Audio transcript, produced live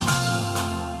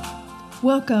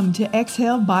Welcome to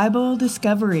Exhale Bible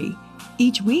Discovery.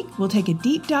 Each week, we'll take a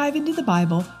deep dive into the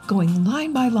Bible, going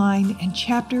line by line and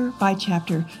chapter by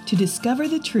chapter to discover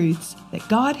the truths that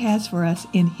God has for us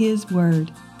in His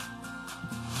Word.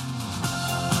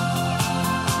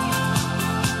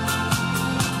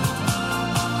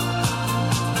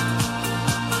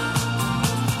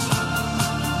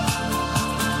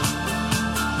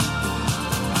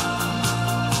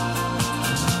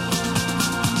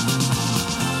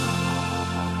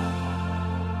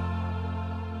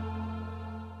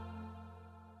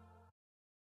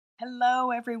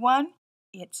 Hello, everyone.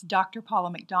 It's Dr.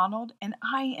 Paula McDonald, and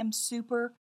I am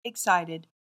super excited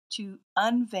to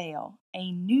unveil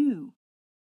a new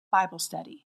Bible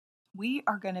study. We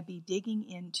are going to be digging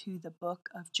into the book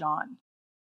of John.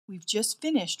 We've just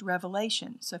finished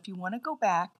Revelation, so if you want to go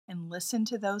back and listen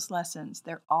to those lessons,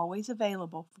 they're always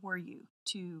available for you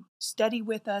to study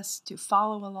with us, to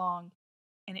follow along.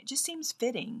 And it just seems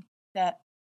fitting that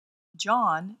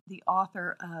John, the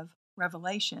author of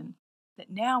Revelation, that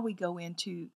now we go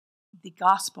into the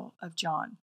Gospel of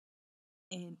John.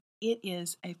 And it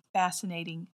is a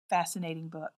fascinating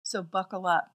book. So buckle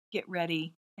up, get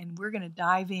ready, and we're going to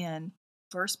dive in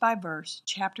verse by verse,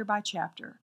 chapter by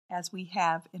chapter, as we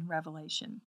have in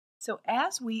Revelation. So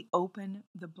as we open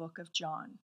the book of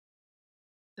John,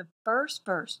 the first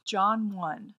verse, John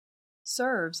 1,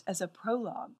 serves as a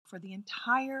prologue for the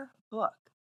entire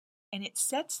book, and it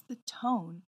sets the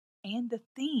tone and the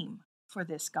theme for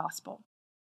this gospel.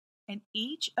 And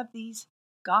each of these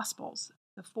gospels,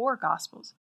 the four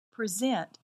gospels,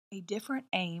 present a different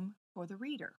aim for the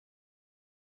reader.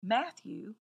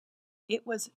 Matthew, it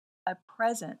was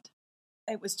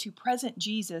to present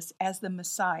Jesus as the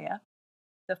Messiah,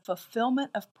 the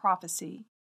fulfillment of prophecy,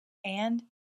 and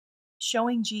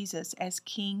showing Jesus as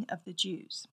King of the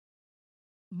Jews.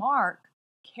 Mark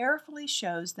carefully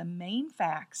shows the main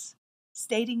facts,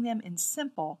 stating them in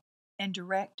simple and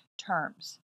direct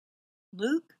terms.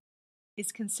 Luke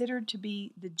is considered to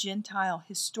be the Gentile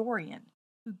historian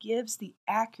who gives the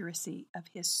accuracy of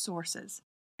his sources.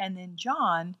 And then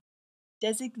John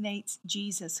designates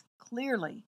Jesus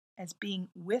clearly as being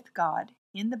with God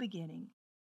in the beginning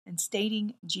and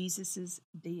stating Jesus'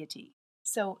 deity.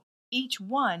 So each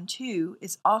one, too,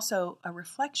 is also a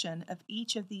reflection of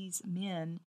each of these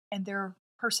men and their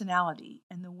personality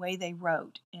and the way they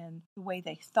wrote and the way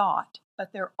they thought.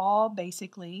 But they're all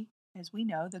basically, as we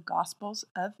know, the Gospels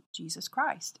of Jesus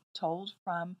Christ, told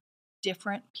from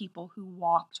different people who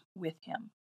walked with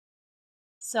him.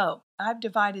 So I've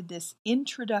divided this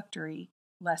introductory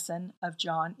lesson of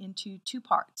John into two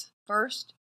parts.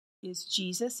 First is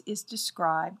Jesus is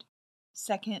described.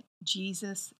 Second,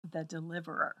 Jesus the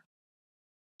deliverer.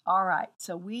 All right,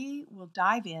 so we will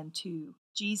dive into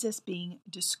Jesus being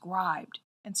described.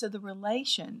 And so the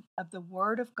relation of the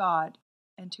Word of God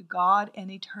and to God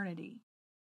and eternity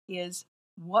is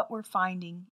what we're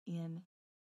finding in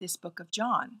this book of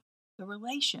John. The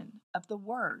relation of the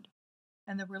Word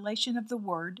and the relation of the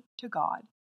Word to God,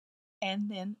 and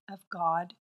then of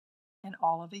God and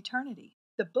all of eternity.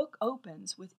 The book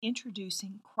opens with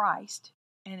introducing Christ,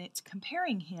 and it's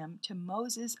comparing him to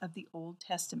Moses of the Old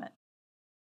Testament.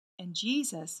 And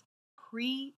Jesus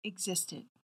pre-existed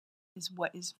is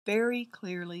what is very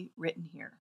clearly written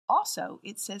here. Also,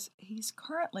 it says he's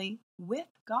currently with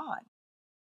God.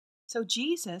 So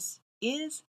Jesus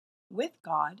is with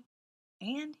God,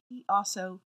 and he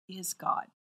also is God.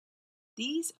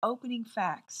 These opening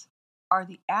facts are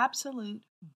the absolute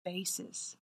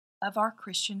basis of our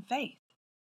Christian faith.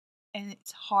 And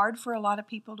it's hard for a lot of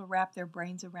people to wrap their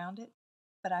brains around it,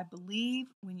 but I believe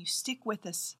when you stick with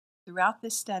us throughout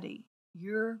this study,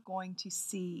 you're going to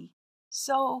see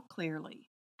so clearly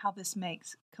how this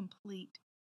makes complete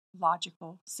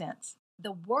logical sense.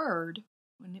 The word,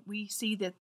 when we see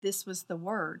that this was the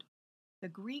word, the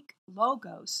Greek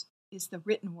logos is the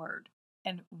written word,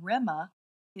 and rhema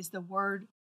is the word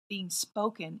being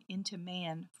spoken into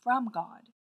man from God.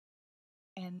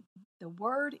 And the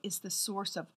Word is the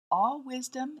source of all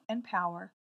wisdom and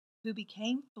power, who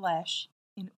became flesh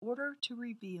in order to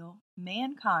reveal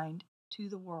mankind to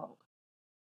the world.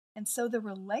 And so the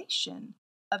relation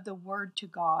of the Word to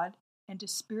God and to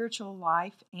spiritual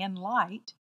life and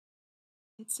light,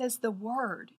 it says the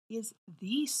Word is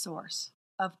the source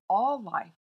of all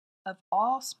life, of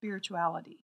all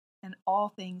spirituality, and all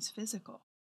things physical.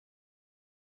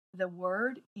 The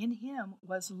Word in him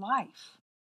was life,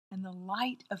 and the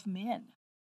light of men.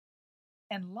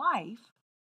 And life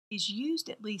is used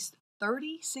at least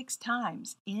 36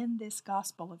 times in this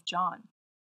Gospel of John.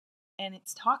 And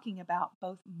it's talking about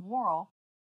both moral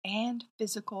and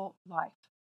physical life.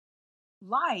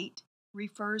 Light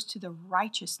refers to the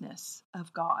righteousness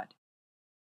of God.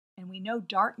 And we know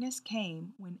darkness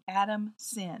came when Adam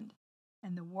sinned,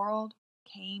 and the world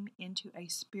came into a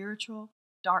spiritual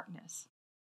darkness.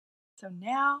 So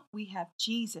now we have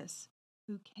Jesus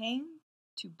who came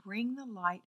to bring the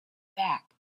light back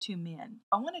to men.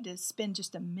 I wanted to spend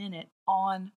just a minute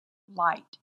on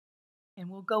light, and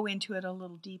we'll go into it a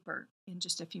little deeper in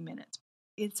just a few minutes.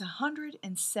 It's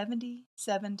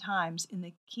 177 times in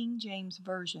the King James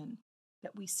Version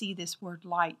that we see this word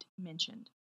light mentioned.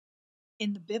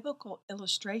 In the biblical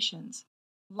illustrations,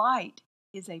 light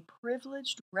is a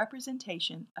privileged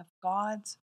representation of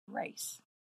God's grace.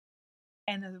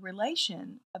 And the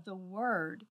relation of the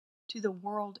Word to the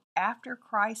world after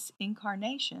Christ's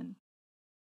incarnation,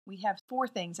 we have 4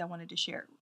 things I wanted to share.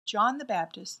 John the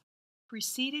Baptist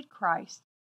preceded Christ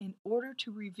in order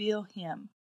to reveal him,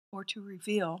 or to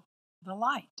reveal the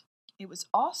light. It was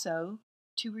also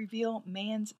to reveal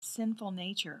man's sinful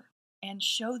nature and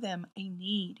show them a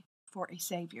need for a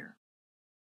Savior.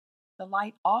 The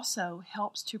light also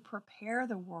helps to prepare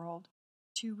the world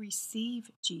to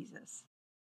receive Jesus.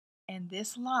 And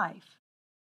this life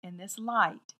and this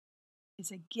light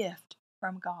is a gift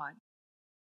from God.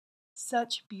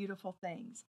 Such beautiful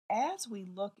things. As we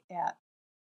look at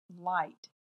light,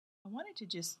 I wanted to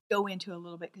just go into a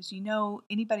little bit because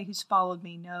anybody who's followed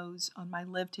me knows on my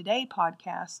Live Today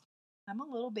podcast, I'm a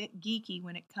little bit geeky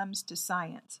when it comes to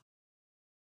science.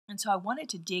 And so I wanted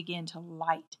to dig into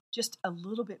light just a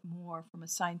little bit more from a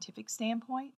scientific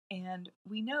standpoint. And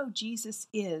we know Jesus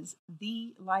is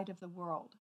the light of the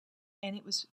world. And it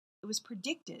was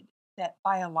predicted that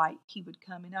by a light he would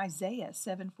come in Isaiah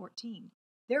 7:14.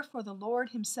 Therefore the Lord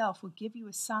himself will give you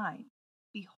a sign.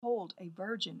 Behold, a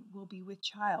virgin will be with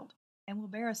child and will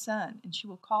bear a son, and she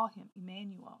will call him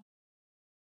Emmanuel.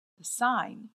 The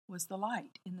sign was the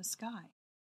light in the sky.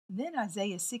 And then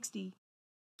Isaiah 60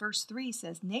 verse 3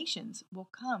 says, nations will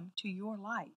come to your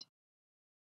light.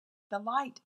 The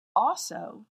light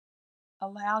also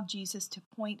allowed Jesus to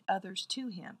point others to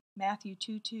him. Matthew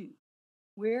 2:2.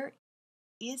 Where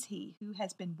is he who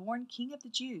has been born King of the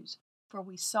Jews? For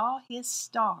we saw his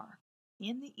star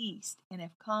in the east and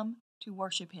have come to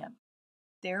worship him.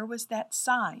 There was that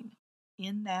sign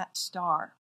in that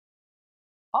star.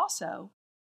 Also,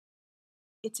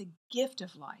 it's a gift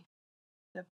of life.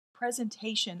 The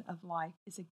presentation of life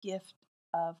is a gift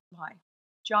of life.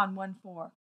 John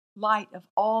 1:4, light of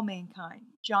all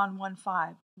mankind. John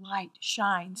 1:5, light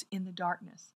shines in the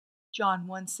darkness. John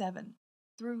 1:7,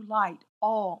 through light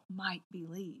all might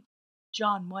believe.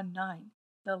 John 1:9,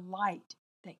 the light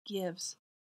that gives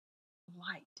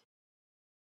light.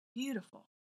 Beautiful.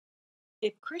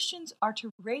 If Christians are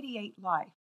to radiate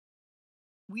life,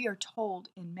 we are told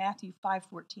in Matthew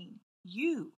 5:14,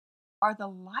 you are the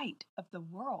light of the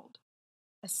world.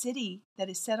 A city that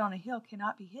is set on a hill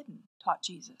cannot be hidden, taught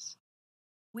Jesus.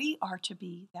 We are to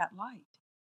be that light.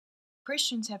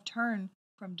 Christians have turned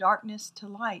from darkness to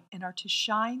light and are to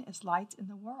shine as lights in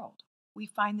the world. We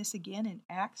find this again in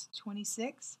Acts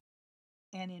 26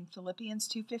 and in Philippians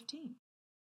 2:15.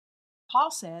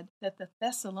 Paul said that the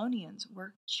Thessalonians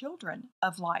were children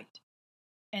of light,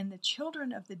 and the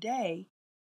children of the day,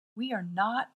 we are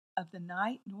not of the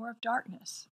night nor of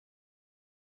darkness.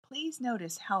 Please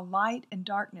notice how light and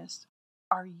darkness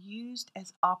are used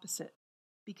as opposite,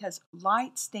 because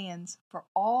light stands for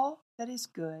all that is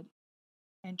good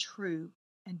and true,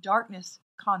 and darkness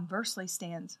conversely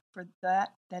stands for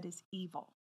that is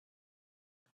evil.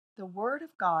 The Word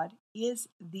of God is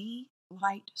the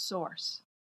light source.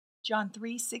 John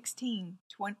 3:16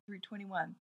 through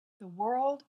 21. The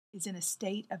world is in a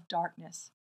state of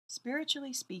darkness,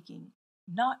 spiritually speaking,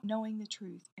 not knowing the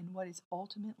truth and what is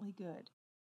ultimately good.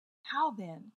 How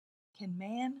then can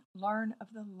man learn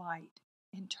of the light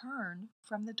and turn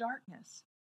from the darkness?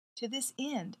 To this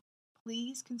end,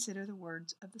 please consider the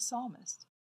words of the psalmist.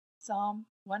 Psalm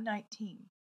 119.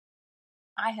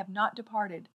 I have not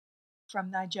departed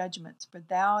from thy judgments, for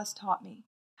thou hast taught me.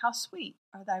 How sweet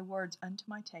are thy words unto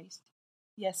my taste,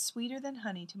 yes, sweeter than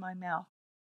honey to my mouth.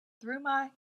 Through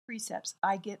my precepts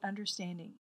I get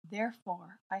understanding.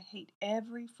 Therefore I hate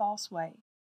every false way.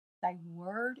 Thy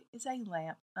word is a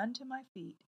lamp unto my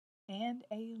feet and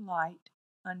a light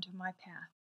unto my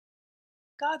path.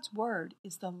 God's word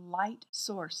is the light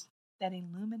source that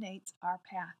illuminates our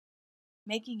path,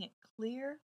 making it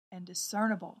clear and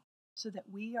discernible so that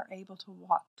we are able to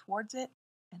walk towards it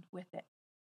and with it.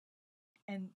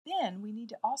 And then we need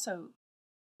to also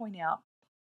point out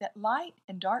that light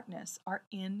and darkness are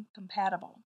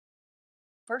incompatible.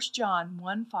 1 John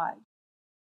 1:5,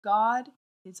 God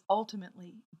is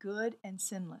ultimately good and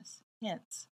sinless.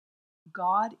 Hence,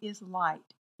 God is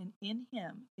light and in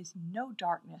him is no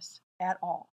darkness at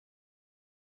all.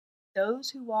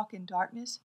 Those who walk in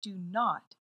darkness do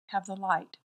not have the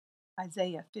light.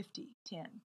 Isaiah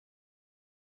 50:10.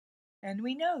 And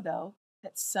we know, though,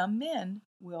 that some men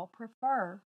will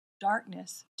prefer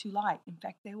darkness to light. In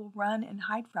fact, they will run and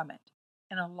hide from it.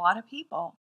 And a lot of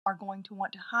people are going to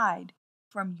want to hide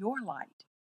from your light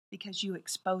because you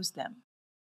expose them.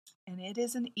 And it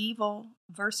is an evil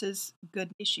versus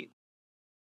good issue.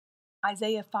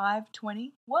 Isaiah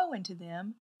 5:20, woe unto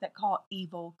them that call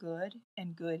evil good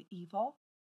and good evil,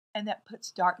 and that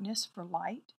puts darkness for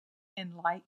light and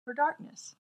light for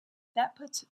darkness. That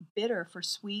puts bitter for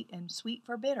sweet and sweet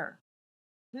for bitter.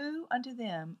 Who unto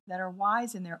them that are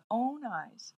wise in their own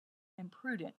eyes and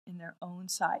prudent in their own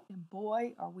sight? And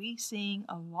boy, are we seeing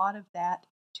a lot of that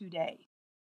today.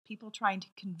 People trying to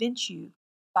convince you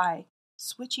by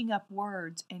switching up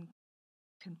words and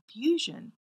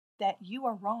confusion that you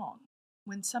are wrong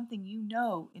when something you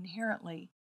know inherently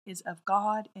is of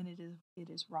God and it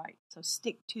is right. So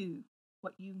stick to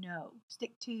what you know.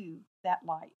 Stick to that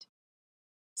light.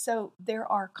 So there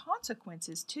are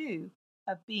consequences too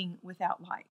of being without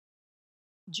light.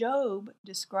 Job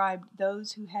described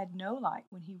those who had no light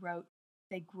when he wrote,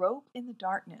 they grope in the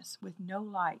darkness with no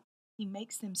light. He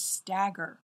makes them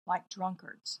stagger like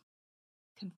drunkards.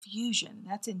 Confusion,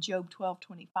 that's in Job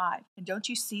 12:25. And don't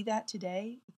you see that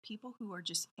today with people who are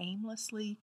just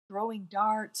aimlessly throwing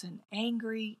darts and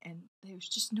angry, and there's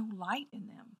just no light in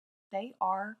them. They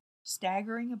are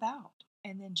staggering about.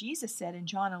 And then Jesus said in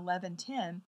John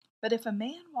 11:10, but if a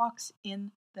man walks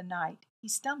in the night, he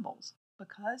stumbles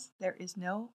because there is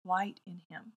no light in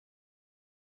him.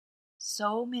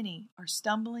 So many are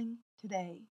stumbling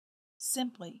today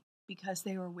simply because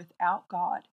they are without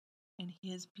God and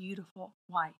his beautiful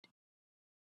light.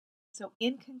 So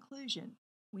in conclusion,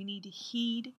 we need to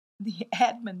heed the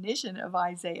admonition of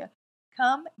Isaiah.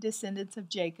 Come, descendants of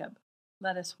Jacob,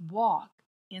 let us walk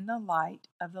in the light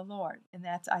of the Lord. And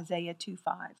that's Isaiah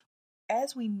 2:5.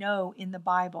 As we know in the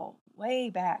Bible, way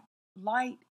back,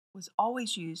 light was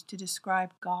always used to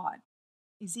describe God.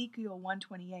 Ezekiel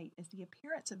 1:28, as the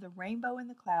appearance of the rainbow in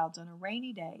the clouds on a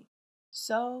rainy day,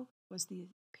 so was the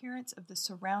appearance of the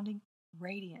surrounding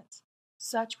radiance.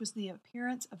 Such was the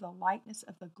appearance of the likeness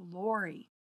of the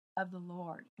glory of the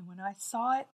Lord. And when I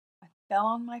saw it, I fell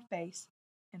on my face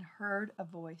and heard a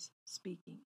voice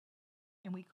speaking.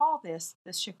 And we call this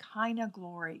the Shekinah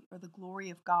glory, or the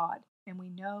glory of God. And we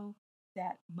know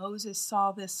that Moses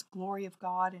saw this glory of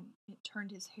God and it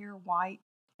turned his hair white,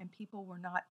 and people were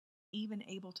not even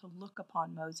able to look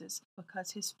upon Moses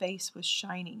because his face was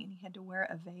shining and he had to wear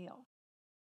a veil.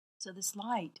 So this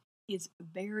light is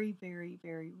very, very,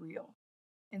 very real.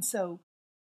 And so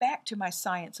back to my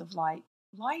science of light.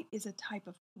 Light is a type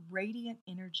of radiant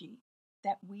energy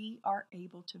that we are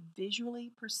able to visually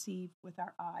perceive with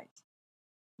our eyes.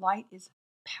 Light is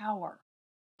power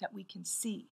that we can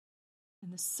see.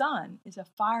 And the sun is a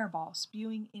fireball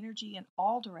spewing energy in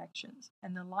all directions.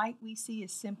 And the light we see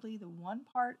is simply the one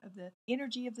part of the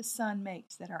energy of the sun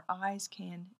makes that our eyes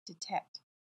can detect.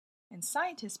 And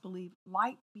scientists believe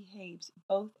light behaves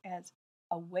both as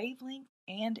a wavelength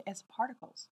and as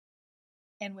particles.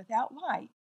 And without light,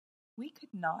 we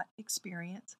could not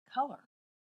experience color.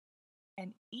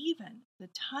 And even the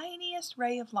tiniest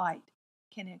ray of light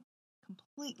can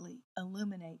completely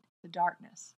illuminate the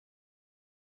darkness.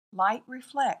 Light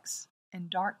reflects and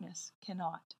darkness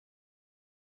cannot.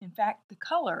 In fact, the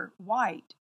color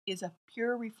white is a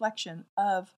pure reflection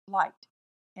of light,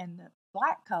 and the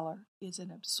black color is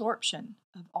an absorption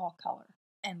of all color.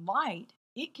 And light,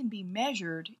 it can be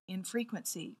measured in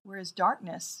frequency, whereas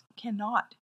darkness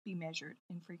cannot be measured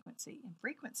in frequency. And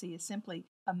frequency is simply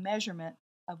a measurement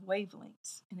of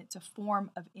wavelengths, and it's a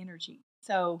form of energy.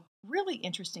 So really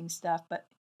interesting stuff, but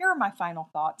here are my final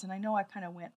thoughts. And I know I kind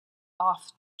of went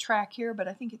off track here, but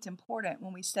I think it's important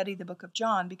when we study the book of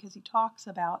John because he talks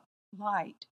about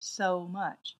light so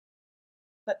much.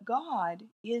 But God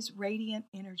is radiant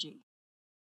energy.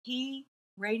 He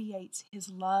radiates his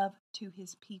love to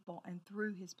his people and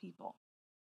through his people.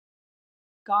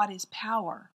 God is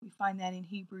power. We find that in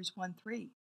Hebrews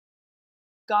 1:3.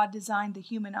 God designed the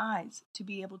human eyes to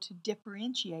be able to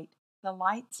differentiate the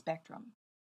light spectrum.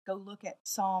 Go look at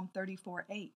Psalm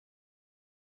 34:8.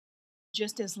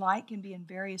 Just as light can be in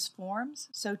various forms,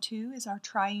 so too is our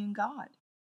triune God,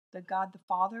 the God the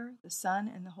Father, the Son,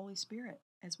 and the Holy Spirit,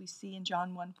 as we see in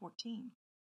John 1:14.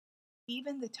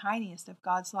 Even the tiniest of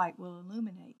God's light will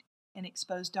illuminate and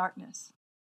expose darkness.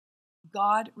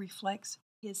 God reflects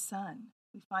his Son.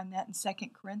 We find that in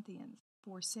 2 Corinthians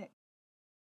 4:6.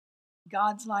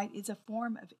 God's light is a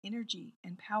form of energy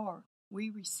and power we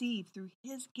receive through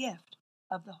his gift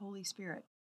of the Holy Spirit,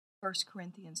 1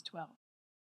 Corinthians 12.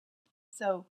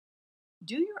 So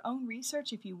do your own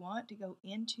research if you want to go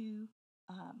into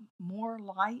more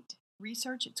light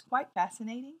research. It's quite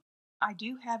fascinating. I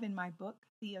do have in my book,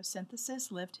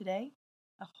 Theosynthesis, Live Today,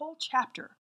 a whole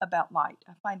chapter about light.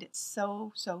 I find it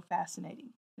so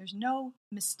fascinating. There's no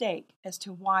mistake as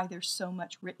to why there's so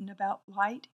much written about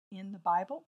light in the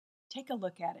Bible. Take a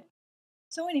look at it.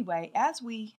 So anyway, as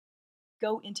we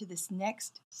go into this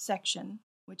next section,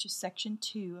 which is section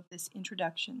 2 of this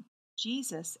introduction,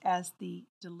 Jesus as the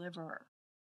deliverer.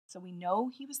 So we know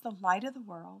he was the light of the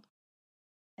world,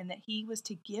 and that he was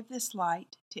to give this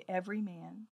light to every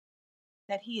man,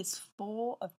 that he is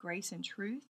full of grace and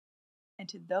truth, and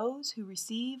to those who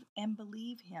receive and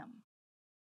believe him,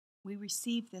 we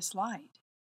receive this light.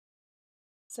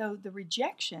 So the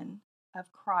rejection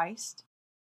of Christ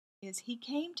is he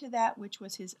came to that which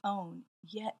was his own,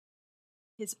 yet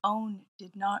his own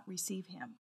did not receive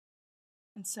him.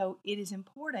 And so it is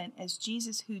important, as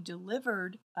Jesus who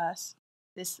delivered us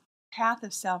this path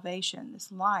of salvation,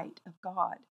 this light of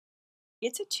God,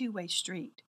 it's a two-way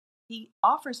street. He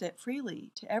offers it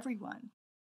freely to everyone,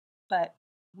 but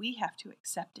we have to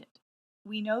accept it.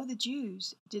 We know the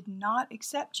Jews did not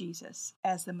accept Jesus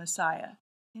as the Messiah,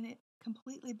 and it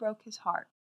completely broke his heart.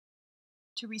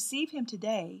 To receive him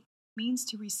today means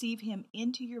to receive him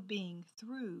into your being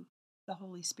through the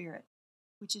Holy Spirit,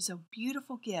 which is a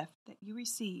beautiful gift that you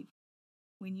receive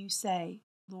when you say,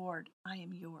 Lord, I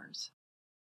am yours.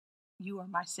 You are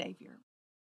my Savior.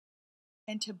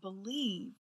 And to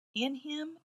believe in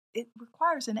him, it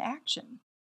requires an action.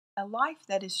 A life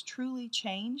that is truly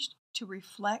changed to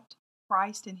reflect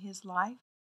Christ in his life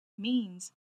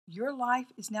means your life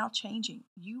is now changing.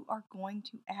 You are going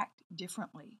to act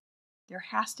differently. There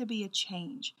has to be a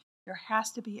change. There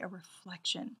has to be a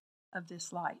reflection of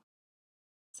this light.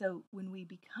 So when we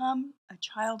become a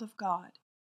child of God,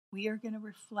 we are going to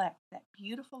reflect that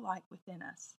beautiful light within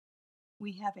us.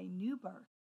 We have a new birth,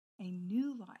 a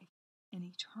new life, an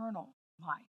eternal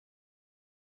life.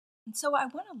 And so I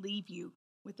want to leave you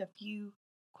with a few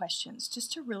questions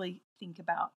just to really think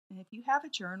about. And if you have a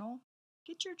journal,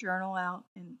 get your journal out,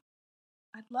 and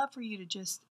I'd love for you to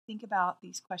just think about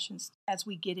these questions as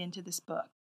we get into this book.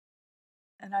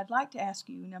 And I'd like to ask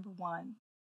you, number one,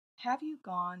 have you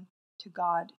gone to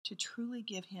God to truly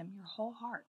give him your whole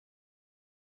heart?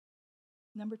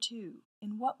 Number two,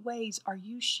 in what ways are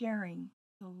you sharing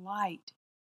the light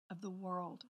of the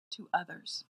world to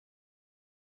others?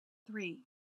 3,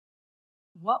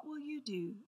 what will you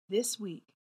do this week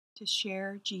to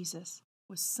share Jesus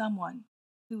with someone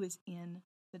who is in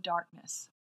the darkness?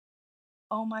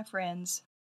 Oh, my friends,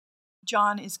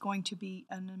 John is going to be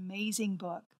an amazing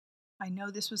book. I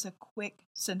know this was a quick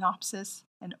synopsis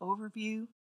and overview,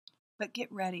 but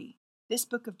get ready. This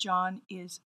book of John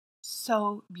is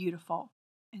so beautiful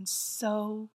and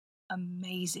so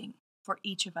amazing for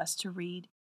each of us to read.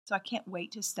 So I can't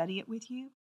wait to study it with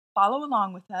you. Follow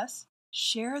along with us.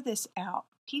 Share this out.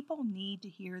 People need to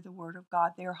hear the Word of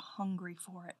God. They're hungry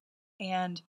for it.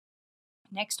 And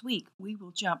next week, we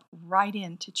will jump right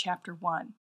into chapter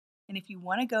 1. And if you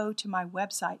want to go to my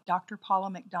website,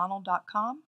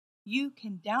 drpaulamcdonald.com, you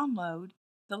can download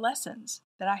the lessons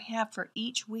that I have for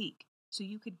each week. So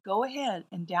you could go ahead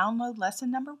and download lesson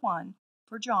number 1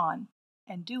 for John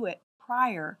and do it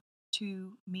prior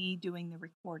to me doing the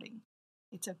recording.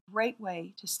 It's a great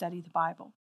way to study the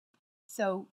Bible.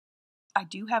 So I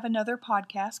do have another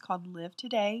podcast called Live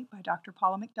Today by Dr.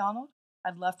 Paula McDonald.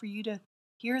 I'd love for you to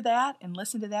hear that and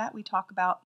listen to that. We talk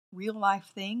about real life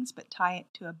things, but tie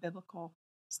it to a biblical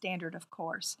standard, of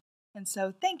course. And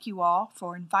so thank you all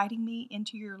for inviting me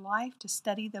into your life to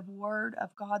study the Word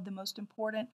of God, the most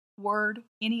important word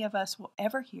any of us will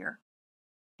ever hear.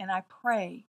 And I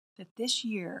pray that this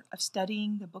year of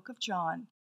studying the book of John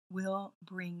will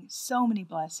bring so many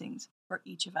blessings for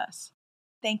each of us.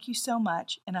 Thank you so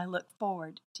much, and I look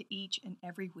forward to each and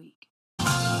every week.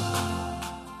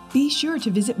 Be sure to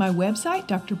visit my website,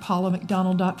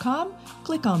 drpaulamcdonald.com,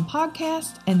 click on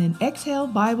podcast, and then Exhale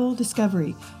Bible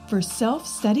Discovery for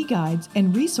self-study guides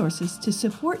and resources to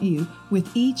support you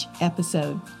with each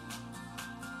episode.